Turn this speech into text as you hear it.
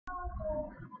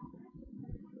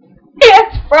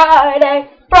Friday,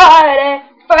 Friday,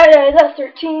 Friday the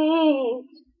 13th.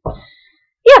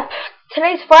 Yep,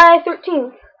 today's Friday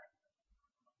 13th.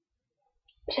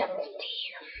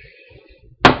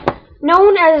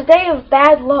 Known as Day of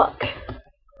Bad Luck.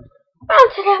 Well,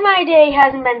 today my day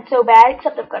hasn't been so bad,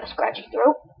 except I've got a scratchy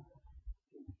throat.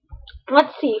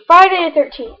 Let's see, Friday the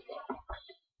 13th.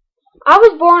 I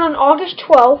was born on August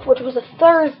 12th, which was a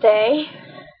Thursday,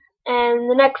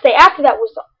 and the next day after that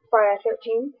was Friday the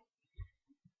 13th.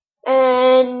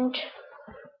 And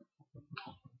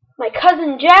my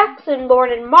cousin Jackson,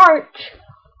 born in March,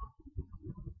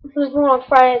 was born on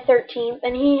Friday the 13th,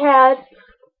 and he had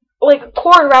like a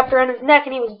cord wrapped around his neck,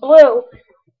 and he was blue.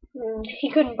 And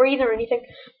he couldn't breathe or anything,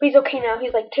 but he's okay now.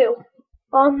 He's like 2.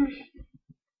 Well,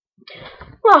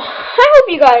 I hope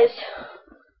you guys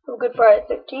have a good Friday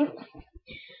the 13th.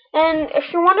 And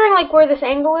if you're wondering like where this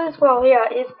angle is, well, yeah,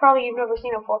 it's probably you've never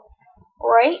seen it before.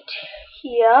 Right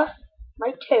here,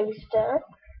 my toaster.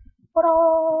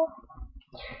 Ta-da!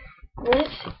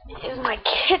 This is my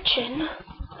kitchen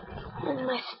and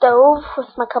my stove with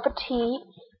my cup of tea,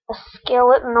 a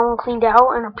skillet no one cleaned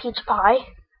out, and a peach pie,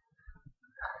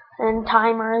 and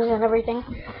timers and everything.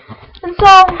 And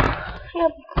so,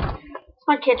 yep, it's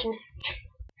my kitchen.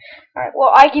 Alright,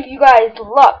 well, I give you guys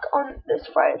luck on this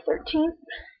Friday the 13th.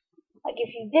 I give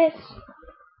you this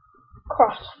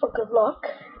cross for good luck.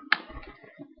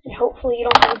 And hopefully you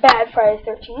don't have a bad Friday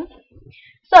the 13th.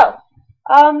 So,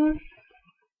 I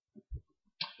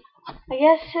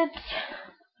guess it's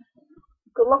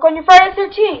good luck on your Friday the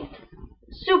 13th.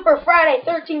 Super Friday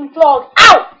 13th vlog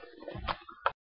out!